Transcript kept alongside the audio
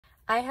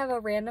I have a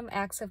random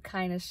acts of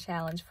kindness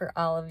challenge for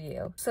all of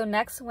you. So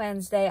next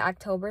Wednesday,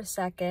 October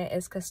 2nd,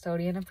 is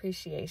Custodian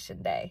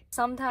Appreciation Day.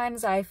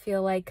 Sometimes I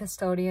feel like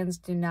custodians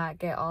do not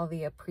get all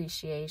the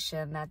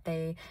appreciation that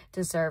they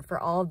deserve for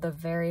all of the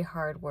very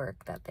hard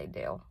work that they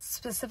do.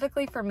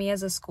 Specifically for me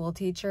as a school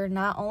teacher,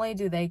 not only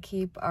do they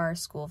keep our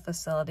school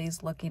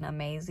facilities looking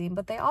amazing,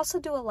 but they also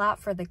do a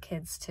lot for the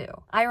kids too.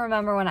 I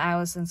remember when I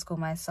was in school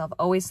myself,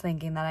 always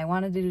thinking that I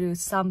wanted to do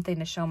something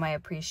to show my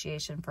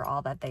appreciation for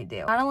all that they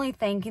do. Not only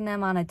thanking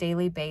them on a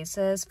daily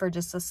basis for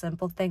just the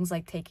simple things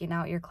like taking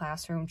out your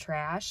classroom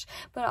trash,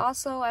 but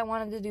also I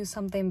wanted to do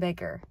something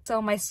bigger.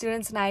 So my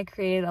students and I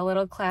created a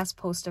little class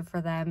poster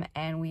for them,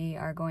 and we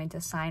are going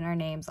to sign our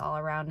names all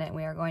around it, and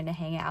we are going to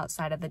hang it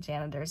outside of the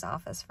janitor's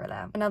office for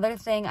them. Another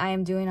thing I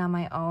am doing on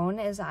my own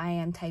is I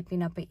am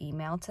typing up an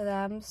email to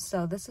them.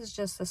 So this is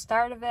just the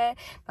start of it,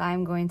 but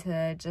I'm going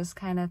to just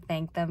kind of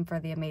thank them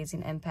for the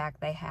amazing impact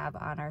they have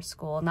on our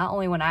school, not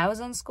only when I was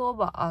in school,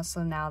 but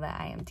also now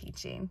that I am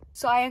teaching.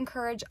 So I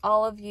encourage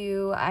all of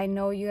you, I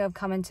know you have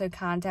come into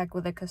contact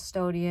with a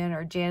custodian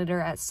or janitor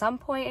at some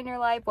point in your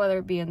life, whether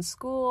it be in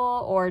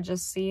school or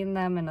just seeing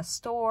them in a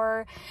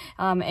store,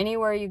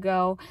 anywhere you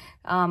go.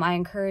 I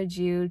encourage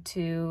you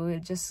to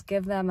just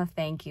give them a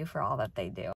thank you for all that they do.